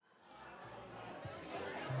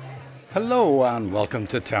Hello and welcome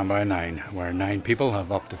to 10 by 9, where 9 people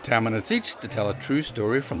have up to 10 minutes each to tell a true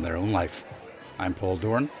story from their own life. I'm Paul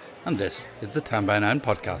Doran, and this is the 10 by 9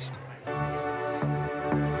 podcast.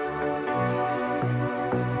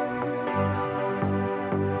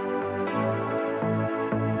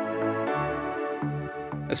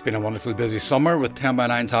 It's been a wonderfully busy summer with 10 by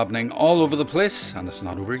 9s happening all over the place, and it's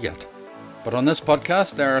not over yet. But on this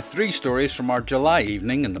podcast, there are 3 stories from our July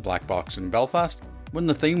evening in the Black Box in Belfast, when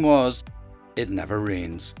the theme was, It Never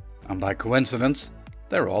Rains. And by coincidence,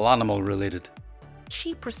 they're all animal related.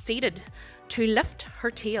 She proceeded to lift her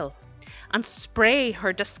tail and spray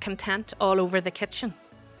her discontent all over the kitchen.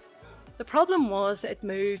 The problem was it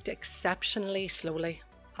moved exceptionally slowly.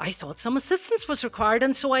 I thought some assistance was required,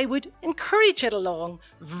 and so I would encourage it along,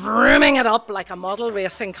 vrooming it up like a model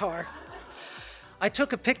racing car. I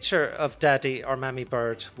took a picture of Daddy or Mammy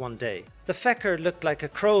Bird one day. The fecker looked like a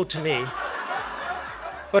crow to me.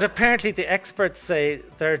 But apparently the experts say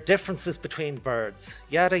there are differences between birds.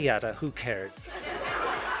 Yada yada, who cares?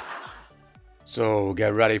 So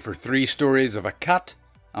get ready for 3 stories of a cat,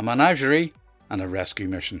 a menagerie, and a rescue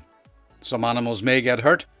mission. Some animals may get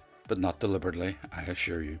hurt, but not deliberately, I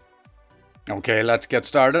assure you. Okay, let's get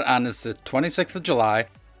started, and it's the 26th of July,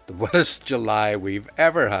 the wettest July we've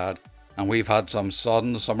ever had, and we've had some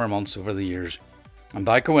sodden summer months over the years. And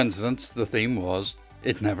by coincidence, the theme was,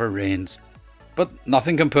 It Never Rains. But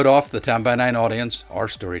nothing can put off the 10 by 9 audience or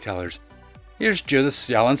storytellers. Here's Judith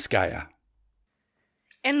Sialanskaia.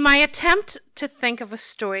 In my attempt to think of a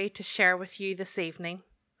story to share with you this evening,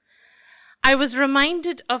 I was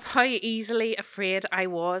reminded of how easily afraid I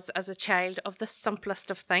was as a child of the simplest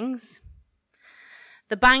of things.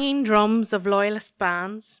 The banging drums of loyalist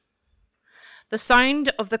bands, the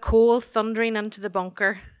sound of the coal thundering into the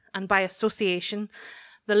bunker, and by association,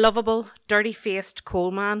 the lovable, dirty-faced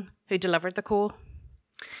coalman who delivered the coal.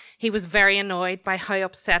 He was very annoyed by how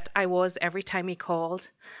upset I was every time he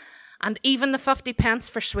called, and even the 50 pence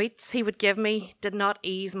for sweets he would give me did not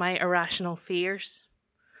ease my irrational fears.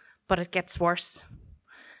 But it gets worse.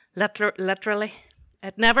 Literally.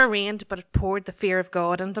 It never rained, but it poured the fear of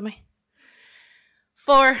God into me.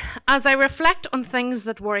 For as I reflect on things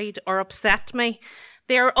that worried or upset me,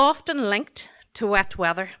 they are often linked to wet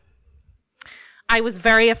weather. I was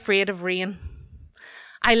very afraid of rain.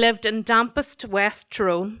 I lived in dampest West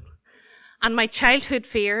Tyrone, and my childhood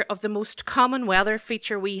fear of the most common weather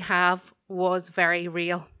feature we have was very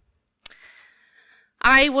real.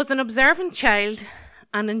 I was an observant child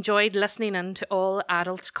and enjoyed listening in to all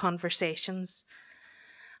adult conversations.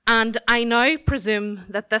 And I now presume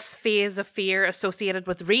that this phase of fear associated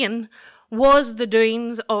with rain was the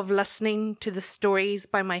doings of listening to the stories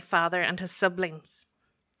by my father and his siblings.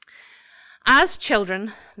 As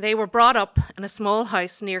children, they were brought up in a small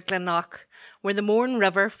house near Glenloch, where the Mourne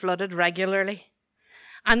River flooded regularly,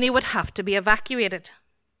 and they would have to be evacuated.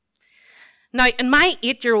 Now, in my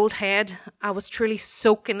 8-year-old head, I was truly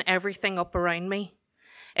soaking everything up around me.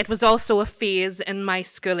 It was also a phase in my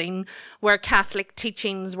schooling where Catholic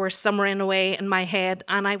teachings were simmering away in my head,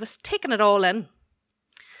 and I was taking it all in.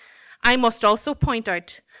 I must also point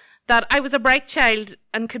out that I was a bright child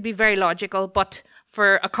and could be very logical, but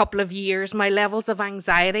for a couple of years, my levels of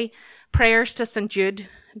anxiety, prayers to St. Jude,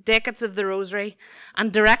 decades of the Rosary,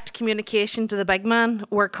 and direct communication to the big man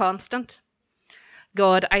were constant.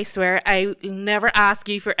 God, I swear, I'll never ask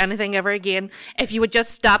you for anything ever again if you would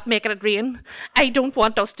just stop making it rain. I don't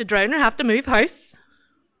want us to drown or have to move house.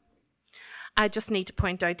 I just need to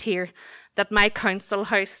point out here that my council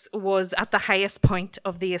house was at the highest point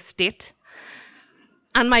of the estate,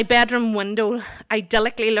 and my bedroom window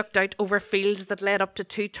idyllically looked out over fields that led up to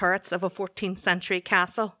 2 turrets of a 14th century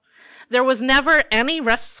castle. There was never any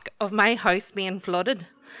risk of my house being flooded,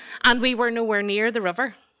 and we were nowhere near the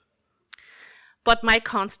river. But my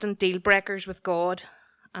constant deal breakers with God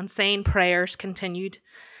and saying prayers continued,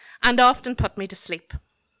 and often put me to sleep.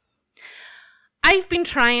 I've been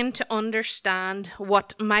trying to understand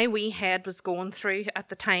what my wee head was going through at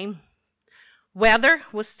the time. Weather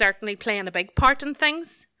was certainly playing a big part in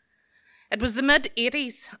things. It was the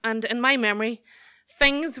mid-80s, and in my memory,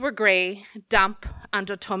 things were grey, damp, and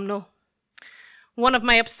autumnal. One of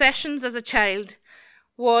my obsessions as a child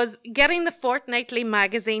was getting the fortnightly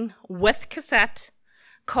magazine with cassette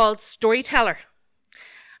called Storyteller.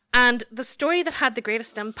 And the story that had the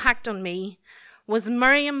greatest impact on me was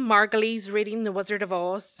Miriam Margolyes reading The Wizard of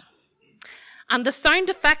Oz. And the sound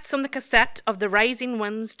effects on the cassette of the rising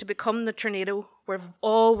winds to become the tornado were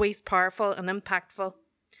always powerful and impactful. It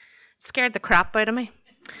scared the crap out of me.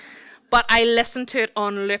 But I listened to it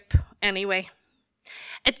on loop anyway.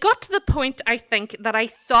 It got to the point, I think, that I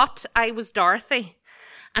thought I was Dorothy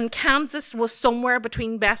and Kansas was somewhere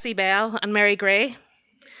between Bessie Bell and Mary Gray.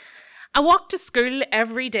 I walked to school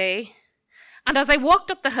every day, and as I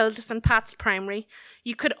walked up the hill to St. Pat's Primary,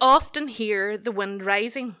 you could often hear the wind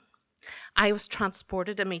rising. I was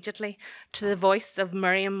transported immediately to the voice of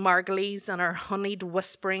Miriam Margolyes and her honeyed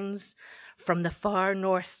whisperings. From the far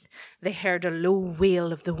north, they heard a low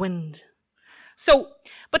wail of the wind. So,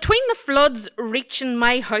 between the floods reaching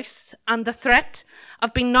my house and the threat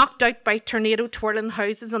of being knocked out by tornado twirling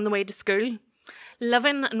houses on the way to school,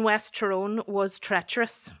 living in West Tyrone was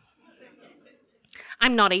treacherous.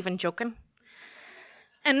 I'm not even joking.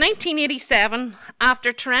 In 1987,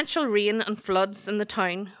 after torrential rain and floods in the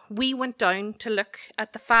town, we went down to look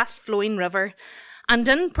at the fast-flowing river, and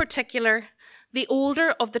in particular, the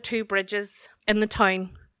older of the two bridges in the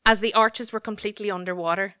town, as the arches were completely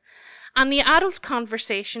underwater. And the adult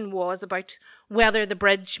conversation was about whether the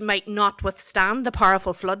bridge might not withstand the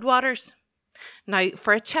powerful floodwaters. Now,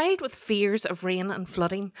 for a child with fears of rain and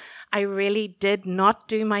flooding, I really did not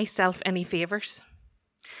do myself any favours.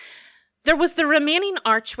 There was the remaining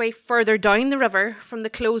archway further down the river from the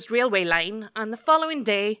closed railway line, and the following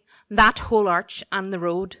day, that whole arch and the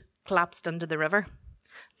road collapsed into the river.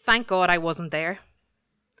 Thank God I wasn't there.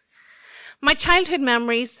 My childhood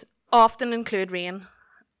memories often include rain,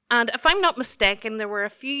 and if I'm not mistaken, there were a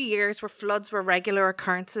few years where floods were regular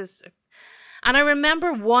occurrences. And I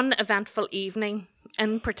remember one eventful evening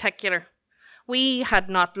in particular. We had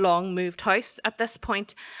not long moved house at this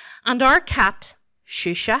point, and our cat,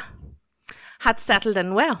 Shusha, had settled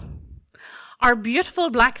in well. Our beautiful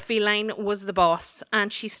black feline was the boss,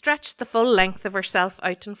 and she stretched the full length of herself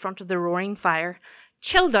out in front of the roaring fire,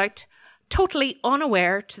 chilled out, totally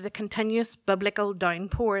unaware to the continuous biblical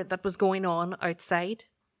downpour that was going on outside.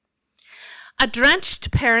 A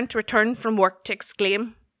drenched parent returned from work to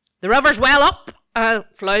exclaim, "The river's well up,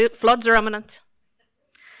 floods are imminent."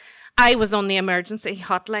 I was on the emergency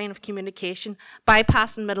hotline of communication,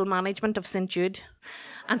 bypassing middle management of St. Jude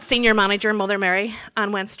and senior manager Mother Mary,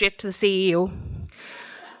 and went straight to the CEO.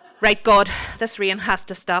 "Right, God, this rain has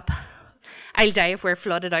to stop. I'll die if we're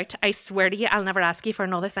flooded out. I swear to you, I'll never ask you for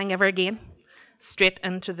another thing ever again." Straight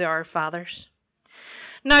into the Our Fathers.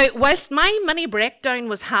 Now, whilst my mini breakdown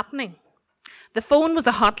was happening, the phone was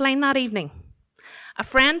a hotline that evening. A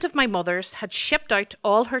friend of my mother's had shipped out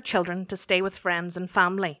all her children to stay with friends and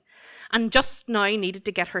family, and just now needed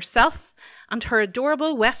to get herself and her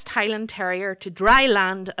adorable West Highland Terrier to dry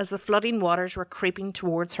land as the flooding waters were creeping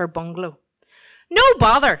towards her bungalow. "No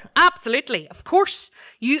bother, absolutely, of course.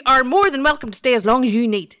 You are more than welcome to stay as long as you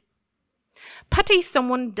need." Pity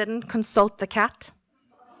someone didn't consult the cat.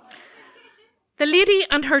 The lady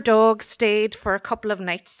and her dog stayed for a couple of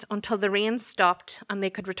nights until the rain stopped and they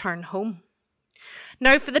could return home.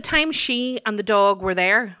 Now, for the time she and the dog were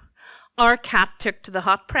there, our cat took to the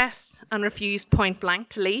hot press and refused point blank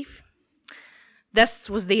to leave. This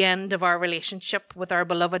was the end of our relationship with our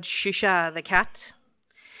beloved Shusha the cat.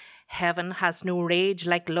 Heaven has no rage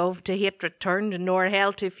like love to hate returned, nor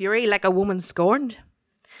hell to fury like a woman scorned.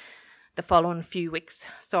 The following few weeks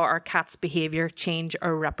saw our cat's behaviour change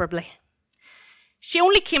irreparably. She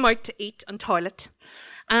only came out to eat and toilet,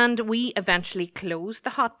 and we eventually closed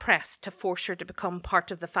the hot press to force her to become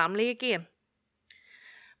part of the family again.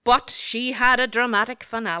 But she had a dramatic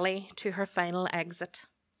finale to her final exit.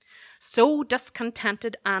 So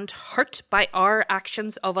discontented and hurt by our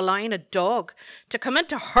actions of allowing a dog to come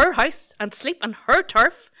into her house and sleep on her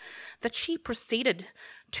turf that she proceeded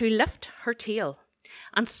to lift her tail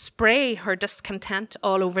and spray her discontent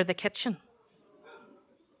all over the kitchen.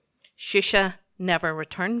 Shusha never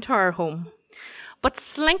returned to our home, but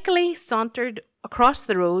slinkily sauntered across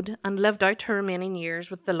the road and lived out her remaining years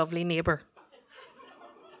with the lovely neighbour.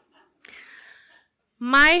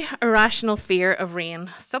 My irrational fear of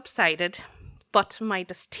rain subsided, but my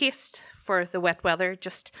distaste for the wet weather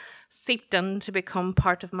just seeped in to become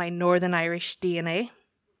part of my Northern Irish DNA.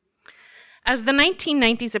 As the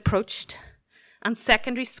 1990s approached and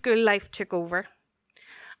secondary school life took over,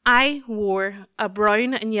 I wore a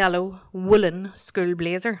brown and yellow woolen school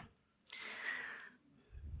blazer.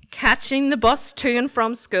 Catching the bus to and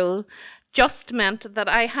from school just meant that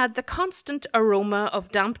I had the constant aroma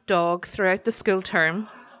of damp dog throughout the school term,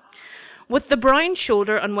 with the brown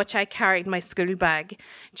shoulder on which I carried my school bag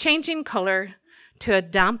changing colour to a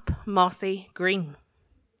damp, mossy green.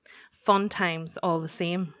 Fun times all the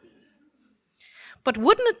same. But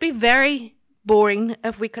wouldn't it be very boring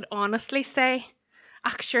if we could honestly say,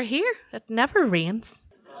 "Ach, you're here, it never rains"?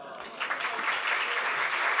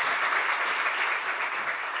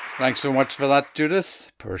 Thanks so much for that, Judith.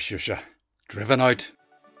 Poor Shusha. Driven out.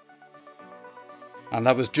 And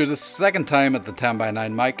that was Judith's second time at the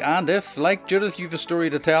 10x9 mic. And if, like Judith, you've a story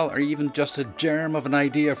to tell or even just a germ of an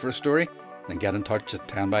idea for a story, then get in touch at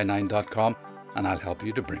 10by9.com and I'll help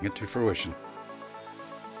you to bring it to fruition.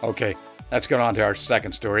 Okay, let's get on to our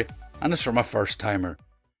second story, and it's from a first-timer.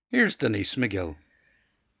 Here's Denise Magill.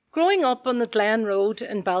 Growing up on the Glen Road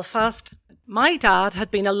in Belfast, my dad had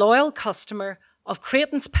been a loyal customer of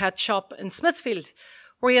Creighton's pet shop in Smithfield,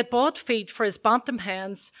 where he had bought feed for his bantam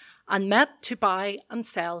hens and met to buy and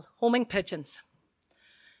sell homing pigeons.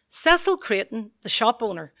 Cecil Creighton, the shop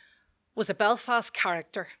owner, was a Belfast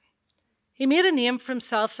character. He made a name for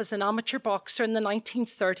himself as an amateur boxer in the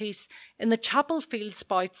 1930s in the Chapel Fields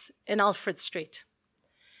bouts in Alfred Street.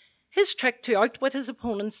 His trick to outwit his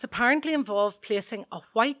opponents apparently involved placing a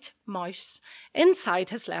white mouse inside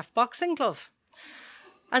his left boxing glove.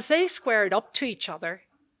 As they squared up to each other,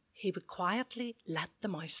 he would quietly let the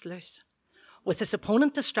mouse loose. With his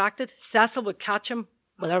opponent distracted, Cecil would catch him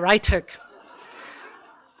with a right hook.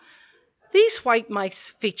 These white mice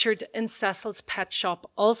featured in Cecil's pet shop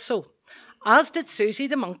also, as did Susie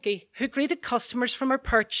the monkey, who greeted customers from her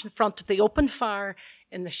perch in front of the open fire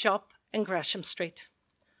in the shop in Gresham Street.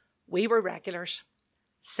 We were regulars,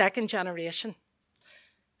 second generation.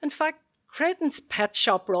 In fact, Creighton's pet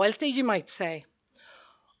shop royalty, you might say.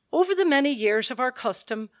 Over the many years of our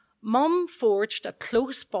custom, Mum forged a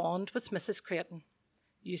close bond with Mrs. Creighton.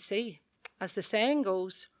 You see, as the saying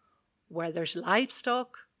goes, where there's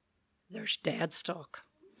livestock, there's dead stock.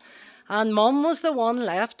 And Mum was the one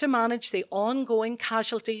left to manage the ongoing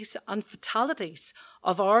casualties and fatalities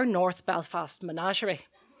of our North Belfast menagerie,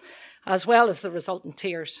 as well as the resultant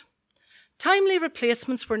tears. Timely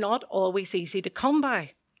replacements were not always easy to come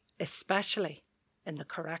by, especially in the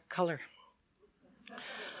correct colour.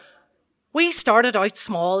 We started out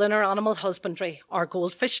small in our animal husbandry. Our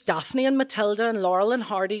goldfish Daphne and Matilda and Laurel and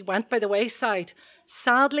Hardy went by the wayside,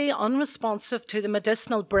 sadly unresponsive to the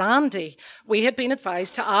medicinal brandy we had been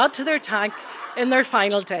advised to add to their tank in their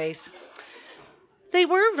final days. They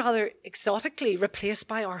were rather exotically replaced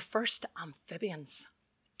by our first amphibians,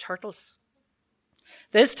 turtles.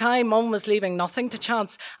 This time, Mum was leaving nothing to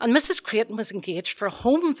chance, and Mrs. Creighton was engaged for a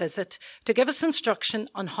home visit to give us instruction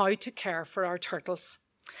on how to care for our turtles.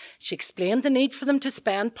 She explained the need for them to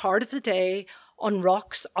spend part of the day on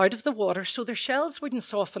rocks out of the water so their shells wouldn't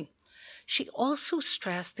soften. She also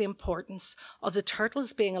stressed the importance of the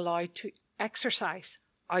turtles being allowed to exercise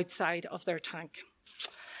outside of their tank.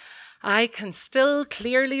 I can still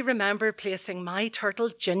clearly remember placing my turtle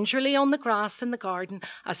gingerly on the grass in the garden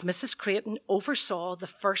as Mrs. Creighton oversaw the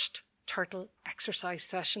first turtle exercise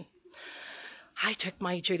session. I took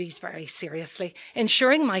my duties very seriously,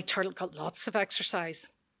 ensuring my turtle got lots of exercise.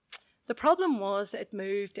 The problem was it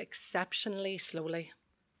moved exceptionally slowly.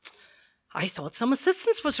 I thought some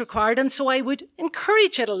assistance was required, and so I would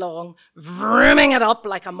encourage it along, vrooming it up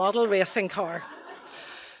like a model racing car.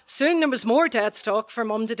 Soon there was more dead stock for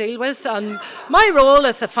Mum to deal with, and my role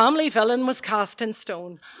as the family villain was cast in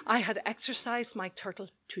stone. I had exercised my turtle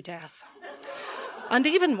to death. And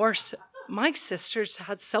even worse, my sisters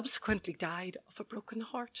had subsequently died of a broken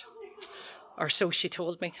heart. Or so she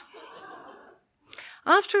told me.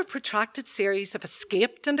 After a protracted series of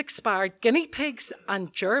escaped and expired guinea pigs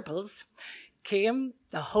and gerbils came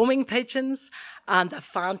the homing pigeons and the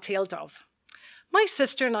fantail dove. My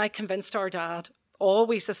sister and I convinced our dad,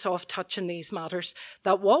 always a soft touch in these matters,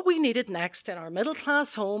 that what we needed next in our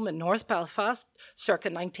middle-class home in North Belfast, circa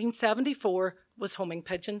 1974, was homing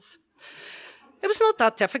pigeons. It was not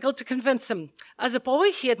that difficult to convince him. As a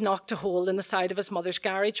boy, he had knocked a hole in the side of his mother's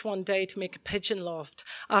garage one day to make a pigeon loft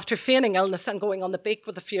after feigning illness and going on the beak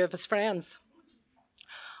with a few of his friends.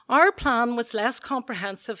 Our plan was less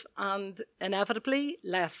comprehensive and inevitably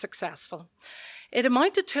less successful. It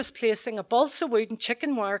amounted to us placing a balsa wood and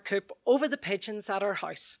chicken wire coop over the pigeons at our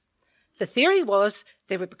house. The theory was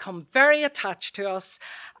they would become very attached to us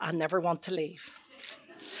and never want to leave.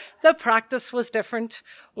 The practice was different.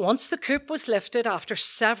 Once the coop was lifted after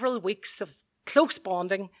several weeks of close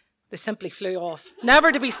bonding, they simply flew off,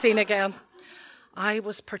 never to be seen again. I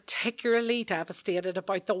was particularly devastated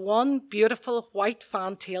about the one beautiful white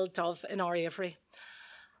fan-tailed dove in our aviary.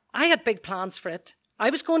 I had big plans for it. I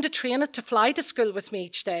was going to train it to fly to school with me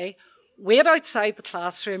each day, wait outside the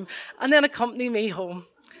classroom, and then accompany me home.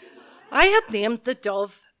 I had named the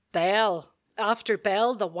dove Belle, after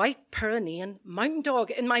Belle, the white Pyrenean mountain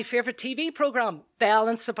dog in my favourite TV programme, Belle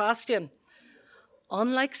and Sebastian.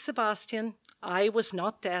 Unlike Sebastian, I was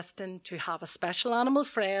not destined to have a special animal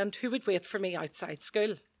friend who would wait for me outside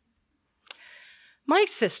school. My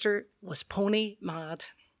sister was pony mad.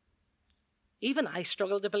 Even I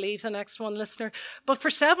struggled to believe the next one, listener. But for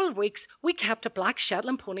several weeks, we kept a black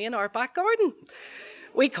Shetland pony in our back garden.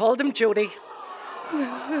 We called him Jody.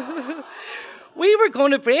 We were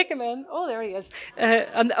going to break him in. Oh, there he is.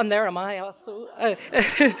 And there am I also.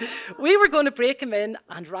 We were going to break him in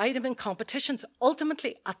and ride him in competitions,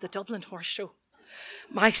 ultimately at the Dublin Horse Show.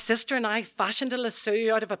 My sister and I fashioned a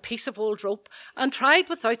lasso out of a piece of old rope and tried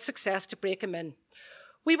without success to break him in.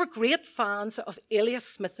 We were great fans of Elias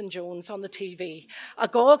Smith and Jones on the TV,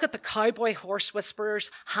 agog at the cowboy horse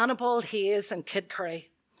whisperers, Hannibal Hayes and Kid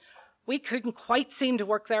Curry. We couldn't quite seem to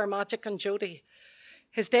work their magic on Jody.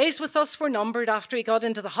 His days with us were numbered after he got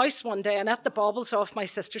into the house one day and ate the baubles off my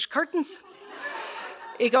sister's curtains.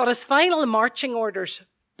 He got his final marching orders,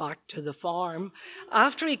 back to the farm,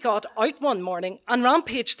 after he got out one morning and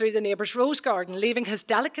rampaged through the neighbour's rose garden, leaving his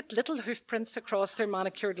delicate little hoofprints across their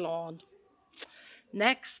manicured lawn.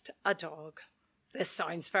 Next, a dog. This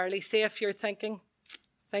sounds fairly safe, you're thinking.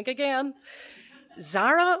 Think again.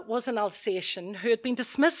 Zara was an Alsatian who had been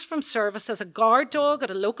dismissed from service as a guard dog at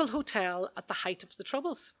a local hotel at the height of the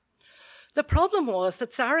Troubles. The problem was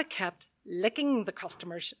that Zara kept licking the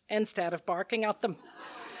customers instead of barking at them.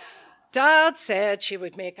 Dad said she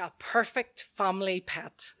would make a perfect family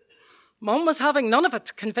pet. Mum was having none of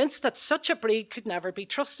it, convinced that such a breed could never be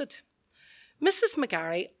trusted. Mrs.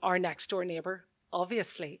 McGarry, our next-door neighbour,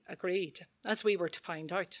 obviously agreed, as we were to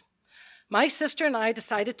find out. My sister and I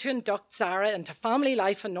decided to induct Zara into family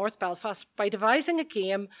life in North Belfast by devising a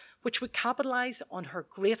game which would capitalise on her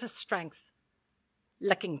greatest strength,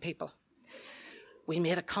 licking people. We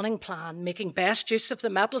made a cunning plan, making best use of the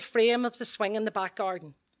metal frame of the swing in the back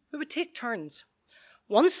garden. We would take turns.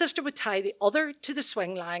 One sister would tie the other to the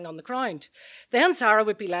swing lying on the ground. Then Zara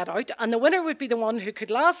would be let out, and the winner would be the one who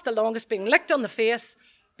could last the longest being licked on the face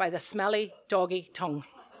by the smelly doggy tongue.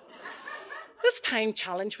 This time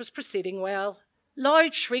challenge was proceeding well.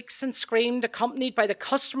 Loud shrieks and screamed, accompanied by the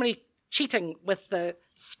customary cheating with the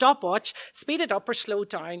stopwatch, speeded up or slowed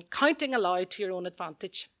down, counting aloud to your own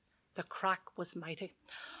advantage. The crack was mighty,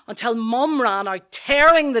 until Mum ran out,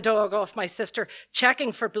 tearing the dog off my sister,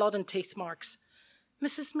 checking for blood and teeth marks.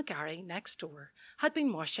 Mrs. McGarry, next door, had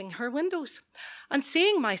been washing her windows, and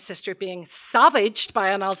seeing my sister being savaged by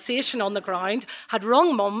an Alsatian on the ground, had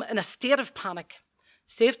rung Mum in a state of panic.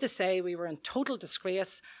 Safe to say we were in total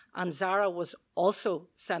disgrace, and Zara was also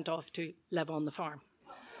sent off to live on the farm.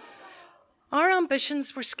 Our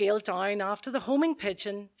ambitions were scaled down after the homing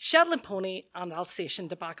pigeon, Shetland pony and Alsatian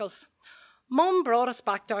debacles. Mum brought us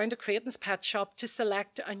back down to Creighton's pet shop to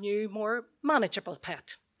select a new, more manageable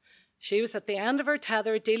pet. She was at the end of her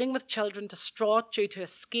tether, dealing with children distraught due to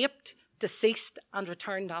escaped, deceased and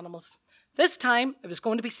returned animals. This time it was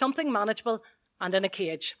going to be something manageable and in a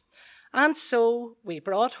cage. And so we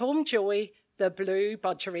brought home Joey, the blue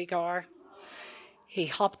budgerigar. He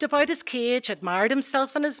hopped about his cage, admired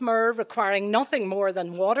himself in his mirror, requiring nothing more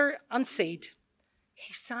than water and seed.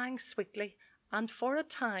 He sang sweetly, and for a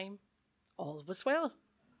time, all was well.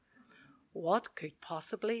 What could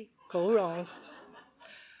possibly go wrong?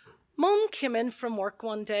 Mum came in from work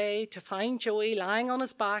one day to find Joey lying on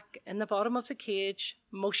his back in the bottom of the cage,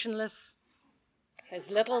 motionless,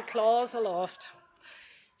 his little claws aloft.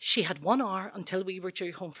 She had 1 hour until we were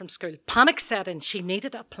due home from school. Panic set in. She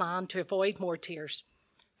needed a plan to avoid more tears.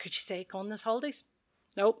 Could she say gone this holidays?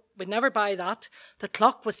 No, we'd never buy that. The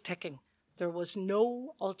clock was ticking. There was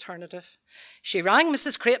no alternative. She rang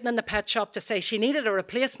Mrs. Creighton in the pet shop to say she needed a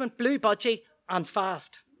replacement blue budgie and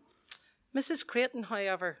fast. Mrs. Creighton,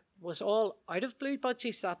 however, was all out of blue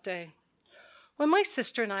budgies that day. When my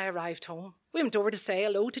sister and I arrived home, we went over to say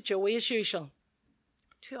hello to Joey as usual.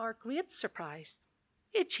 To our great surprise,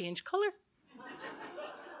 he had changed colour.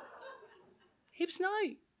 He was now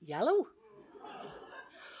yellow.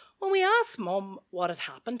 When we asked Mum what had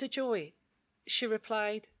happened to Joey, she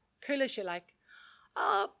replied, cool as you like,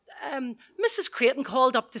 Mrs. Creighton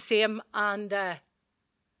called up to see him and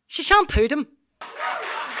she shampooed him.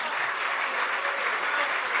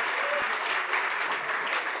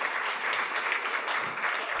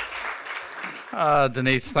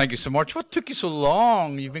 Denise, thank you so much. What took you so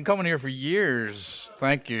long? You've been coming here for years.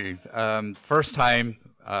 Thank you. First time.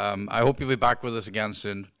 I hope you'll be back with us again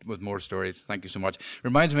soon with more stories. Thank you so much.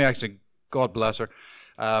 Reminds me, actually, God bless her.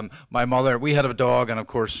 My mother, we had a dog, and of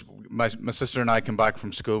course, my sister and I came back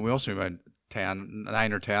from school. We also were about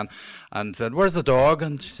 9 or 10, and said, "Where's the dog?"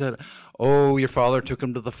 And she said, "Oh, your father took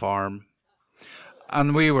him to the farm."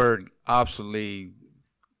 And we were absolutely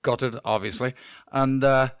gutted, obviously. And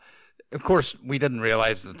of course, we didn't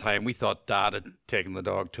realise at the time. We thought Dad had taken the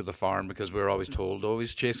dog to the farm because we were always told, oh,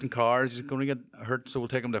 he's chasing cars, he's going to get hurt, so we'll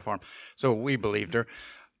take him to the farm. So we believed her.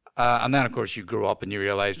 And then, of course, you grow up and you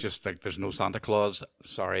realise just like there's no Santa Claus.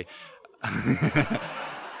 Sorry.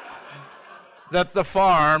 That the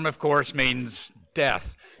farm, of course, means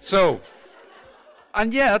death. So,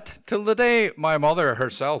 and yet, till the day my mother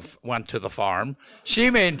herself went to the farm, she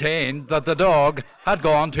maintained that the dog had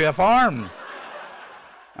gone to a farm.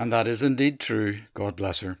 And that is indeed true. God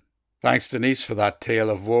bless her. Thanks, Denise, for that tale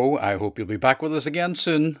of woe. I hope you'll be back with us again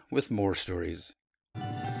soon with more stories.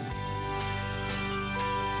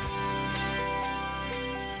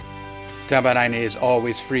 Táim 9 is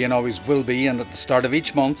always free and always will be, and at the start of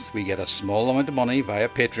each month we get a small amount of money via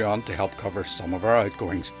Patreon to help cover some of our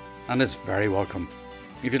outgoings, and it's very welcome.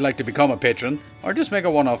 If you'd like to become a patron or just make a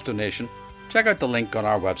one-off donation, check out the link on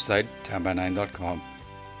our website, táim9.com.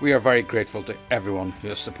 We are very grateful to everyone who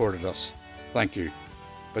has supported us. Thank you.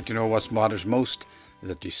 But you know what matters most is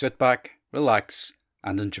that you sit back, relax,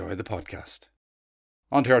 and enjoy the podcast.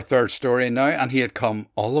 On to our third story now, and he had come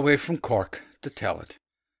all the way from Cork to tell it.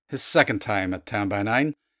 His second time at Táim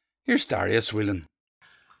 9, here's Darius Whelan.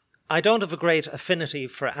 I don't have a great affinity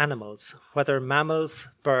for animals, whether mammals,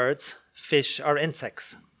 birds, fish or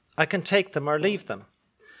insects. I can take them or leave them.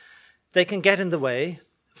 They can get in the way,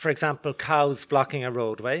 for example, cows blocking a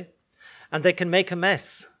roadway, and they can make a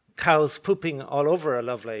mess, cows pooping all over a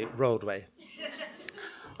lovely roadway.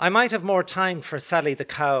 I might have more time for Sally the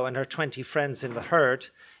cow and her 20 friends in the herd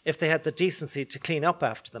if they had the decency to clean up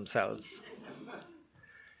after themselves.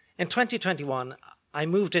 In 2021, I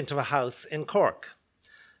moved into a house in Cork.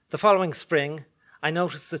 The following spring, I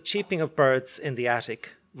noticed the cheeping of birds in the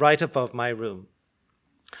attic, right above my room.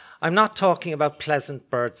 I'm not talking about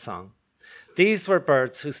pleasant bird song. These were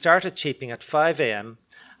birds who started cheeping at 5 a.m.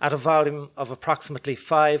 at a volume of approximately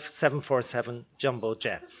 5 747 jumbo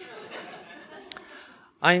jets.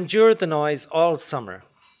 I endured the noise all summer.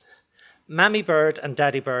 Mammy bird and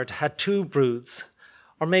daddy bird had 2 broods,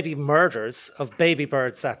 or maybe murders, of baby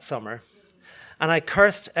birds that summer, and I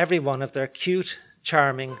cursed every one of their cute,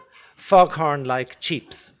 charming, foghorn-like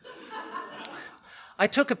cheeps. I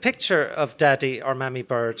took a picture of daddy or mammy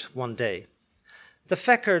bird one day. The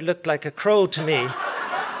fecker looked like a crow to me,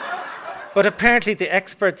 but apparently the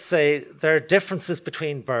experts say there are differences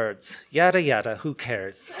between birds. Yada yada, who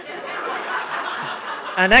cares?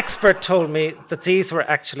 An expert told me that these were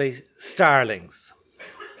actually starlings.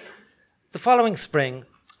 The following spring,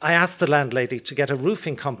 I asked the landlady to get a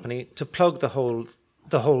roofing company to plug the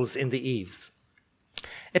holes in the eaves.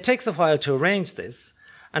 It takes a while to arrange this,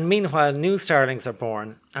 and meanwhile new starlings are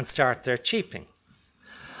born and start their cheeping.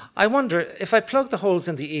 I wonder, if I plug the holes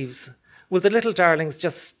in the eaves, will the little darlings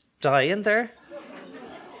just die in there?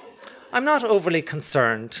 I'm not overly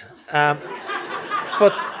concerned,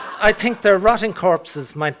 but I think their rotting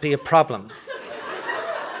corpses might be a problem.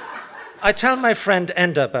 I tell my friend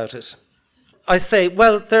Enda about it. I say,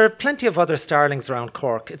 well, there are plenty of other starlings around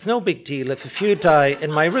Cork. It's no big deal if a few die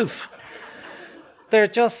in my roof. They're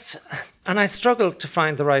just, and I struggle to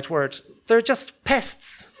find the right word, they're just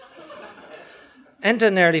pests.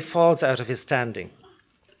 Enda nearly falls out of his standing.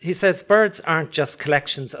 He says birds aren't just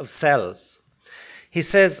collections of cells. He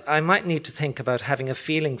says I might need to think about having a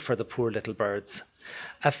feeling for the poor little birds.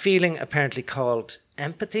 A feeling apparently called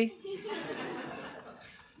empathy.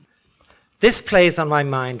 This plays on my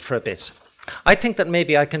mind for a bit. I think that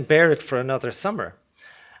maybe I can bear it for another summer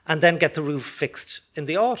and then get the roof fixed in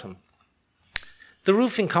the autumn. The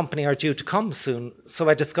roofing company are due to come soon, so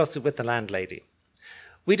I discussed it with the landlady.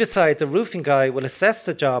 We decide the roofing guy will assess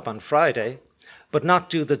the job on Friday, but not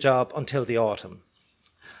do the job until the autumn.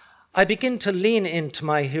 I begin to lean into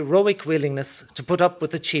my heroic willingness to put up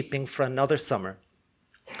with the cheeping for another summer.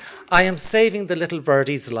 I am saving the little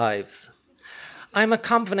birdies' lives. I'm a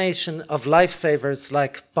combination of lifesavers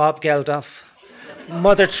like Bob Geldof,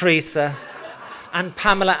 Mother Teresa, and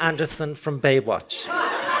Pamela Anderson from Baywatch.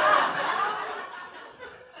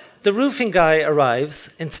 The roofing guy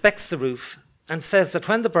arrives, inspects the roof, and says that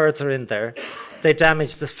when the birds are in there, they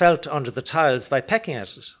damage the felt under the tiles by pecking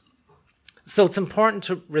at it. So it's important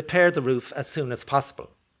to repair the roof as soon as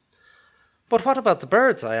possible. But what about the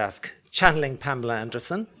birds, I ask, channeling Pamela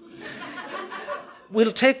Anderson.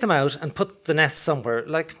 We'll take them out and put the nest somewhere,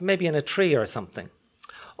 like maybe in a tree or something.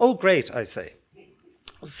 Oh, great, I say.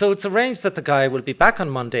 So it's arranged that the guy will be back on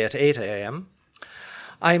Monday at 8 a.m.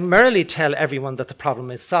 I merrily tell everyone that the problem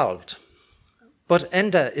is solved. But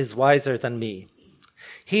Enda is wiser than me.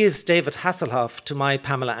 He is David Hasselhoff to my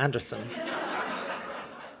Pamela Anderson.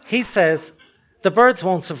 He says, the birds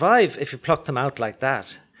won't survive if you pluck them out like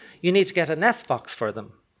that. You need to get a nest box for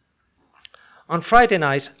them. On Friday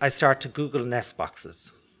night, I start to Google nest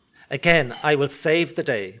boxes. Again, I will save the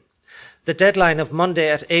day. The deadline of Monday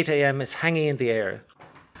at 8 a.m. is hanging in the air.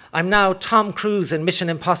 I'm now Tom Cruise in Mission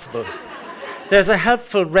Impossible. There's a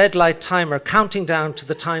helpful red light timer counting down to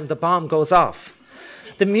the time the bomb goes off.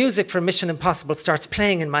 The music for Mission Impossible starts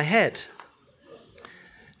playing in my head.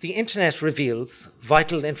 The internet reveals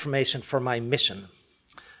vital information for my mission.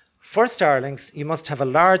 For starlings, you must have a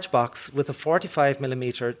large box with a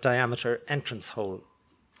 45mm diameter entrance hole.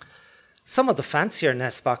 Some of the fancier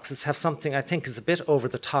nest boxes have something I think is a bit over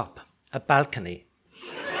the top, a balcony.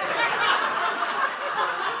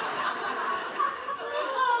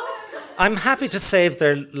 I'm happy to save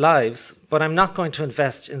their lives, but I'm not going to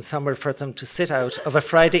invest in somewhere for them to sit out of a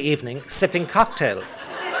Friday evening sipping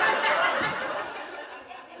cocktails.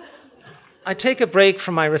 I take a break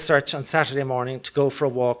from my research on Saturday morning to go for a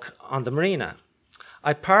walk on the marina.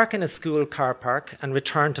 I park in a school car park and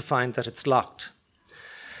return to find that it's locked.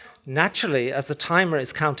 Naturally, as the timer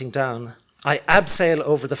is counting down, I abseil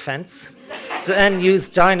over the fence, then use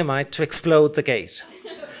dynamite to explode the gate.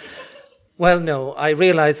 Well, no, I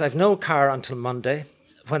realise I've no car until Monday,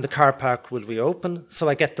 when the car park will reopen, so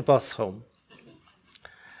I get the bus home.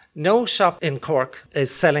 No shop in Cork is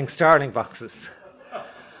selling starling boxes.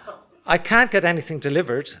 I can't get anything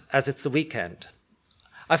delivered, as it's the weekend.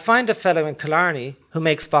 I find a fellow in Killarney who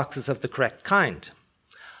makes boxes of the correct kind.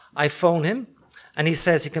 I phone him, and he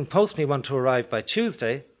says he can post me one to arrive by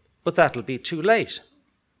Tuesday, but that'll be too late.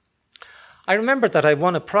 I remember that I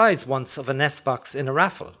won a prize once of a nest box in a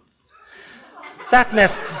raffle. That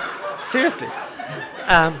nest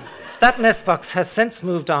box has since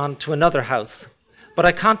moved on to another house, but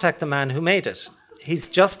I contact the man who made it. He's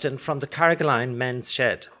Justin from the Carrigaline men's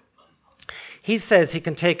shed. He says he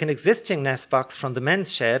can take an existing nest box from the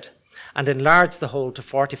men's shed and enlarge the hole to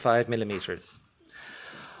 45mm.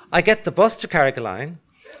 I get the bus to Carrigaline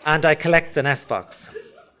and I collect the nest box.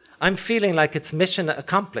 I'm feeling like it's mission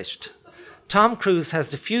accomplished. Tom Cruise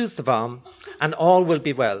has defused the bomb and all will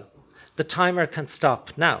be well. The timer can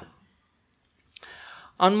stop now.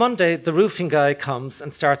 On Monday, the roofing guy comes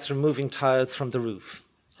and starts removing tiles from the roof.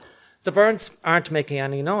 The birds aren't making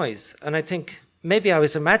any noise, and I think maybe I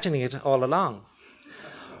was imagining it all along.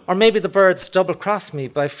 Or maybe the birds double-crossed me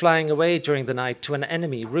by flying away during the night to an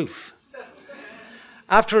enemy roof.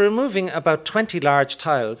 After removing about 20 large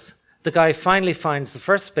tiles, the guy finally finds the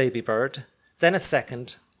first baby bird, then a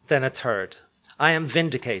second, then a third. I am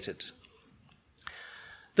vindicated.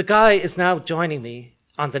 The guy is now joining me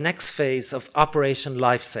on the next phase of Operation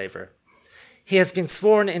Lifesaver. He has been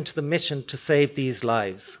sworn into the mission to save these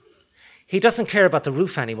lives. He doesn't care about the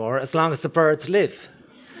roof anymore as long as the birds live.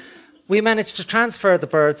 We managed to transfer the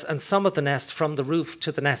birds and some of the nest from the roof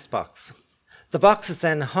to the nest box. The box is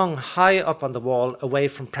then hung high up on the wall away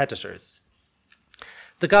from predators.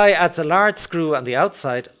 The guy adds a large screw on the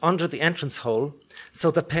outside under the entrance hole so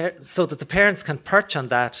that the parents can perch on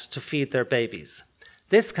that to feed their babies.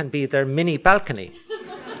 This can be their mini balcony.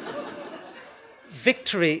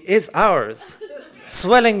 Victory is ours.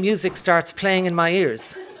 Swelling music starts playing in my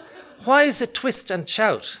ears. Why is it twist and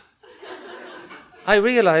shout? I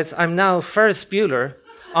realise I'm now Ferris Bueller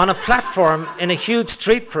on a platform in a huge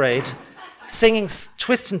street parade, singing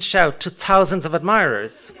twist and shout to thousands of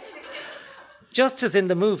admirers. Just as in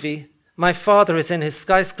the movie, my father is in his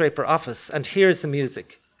skyscraper office and hears the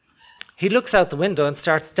music. He looks out the window and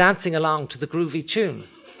starts dancing along to the groovy tune.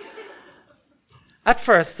 At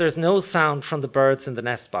first, there's no sound from the birds in the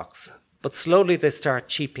nest box, but slowly they start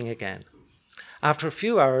cheeping again. After a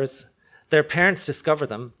few hours, their parents discover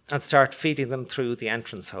them and start feeding them through the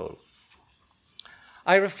entrance hole.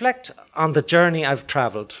 I reflect on the journey I've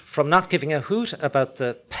travelled, from not giving a hoot about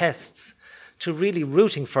the pests to really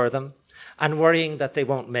rooting for them and worrying that they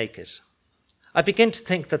won't make it. I begin to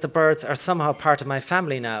think that the birds are somehow part of my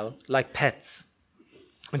family now, like pets,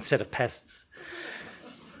 instead of pests.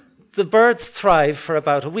 The birds thrive for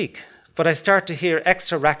about a week, but I start to hear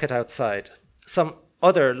extra racket outside. Some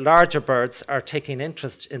other larger birds are taking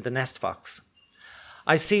interest in the nest box.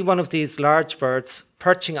 I see one of these large birds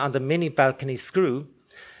perching on the mini balcony screw,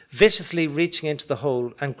 viciously reaching into the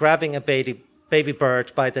hole and grabbing a baby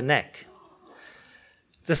bird by the neck.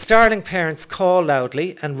 The starling parents call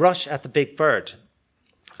loudly and rush at the big bird.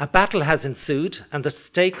 A battle has ensued and the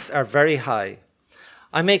stakes are very high.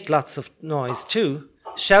 I make lots of noise too,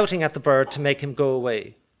 shouting at the bird to make him go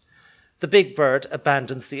away. The big bird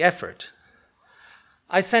abandons the effort.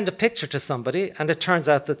 I send a picture to somebody and it turns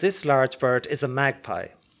out that this large bird is a magpie.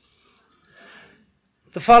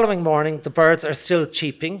 The following morning, the birds are still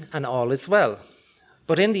cheeping and all is well.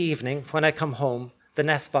 But in the evening, when I come home, the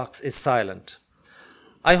nest box is silent.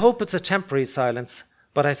 I hope it's a temporary silence,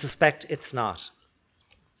 but I suspect it's not.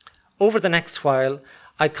 Over the next while,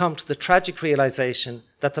 I come to the tragic realization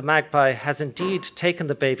that the magpie has indeed taken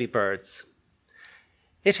the baby birds.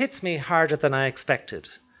 It hits me harder than I expected.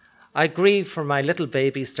 I grieve for my little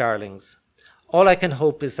baby starlings. All I can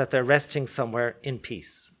hope is that they're resting somewhere in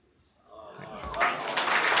peace.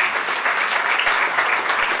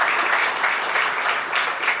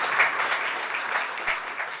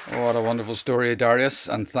 What a wonderful story, Darius,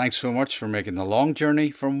 and thanks so much for making the long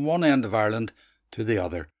journey from one end of Ireland to the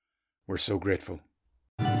other. We're so grateful.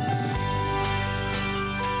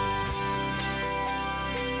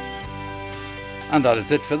 And that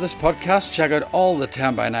is it for this podcast. Check out all the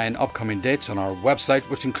 10x9 upcoming dates on our website,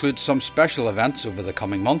 which includes some special events over the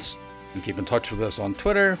coming months. And keep in touch with us on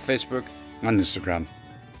Twitter, Facebook and Instagram.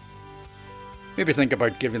 Maybe think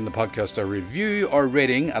about giving the podcast a review or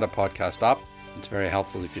rating at a podcast app. It's very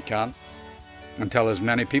helpful if you can. And tell as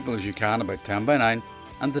many people as you can about 10x9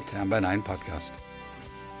 and the 10x9 podcast.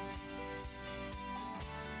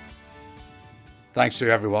 Thanks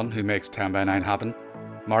to everyone who makes 10x9 happen.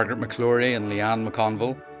 Margaret McClory and Leanne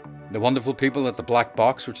McConville, the wonderful people at the Black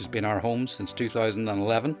Box, which has been our home since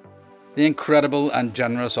 2011, the incredible and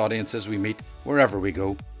generous audiences we meet wherever we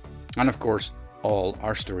go, and of course, all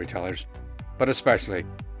our storytellers, but especially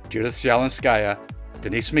Judith Sialanskaia,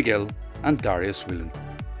 Denise Magill, and Darius Whelan.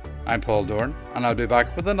 I'm Paul Doran, and I'll be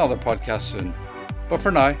back with another podcast soon. But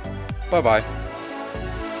for now, bye-bye.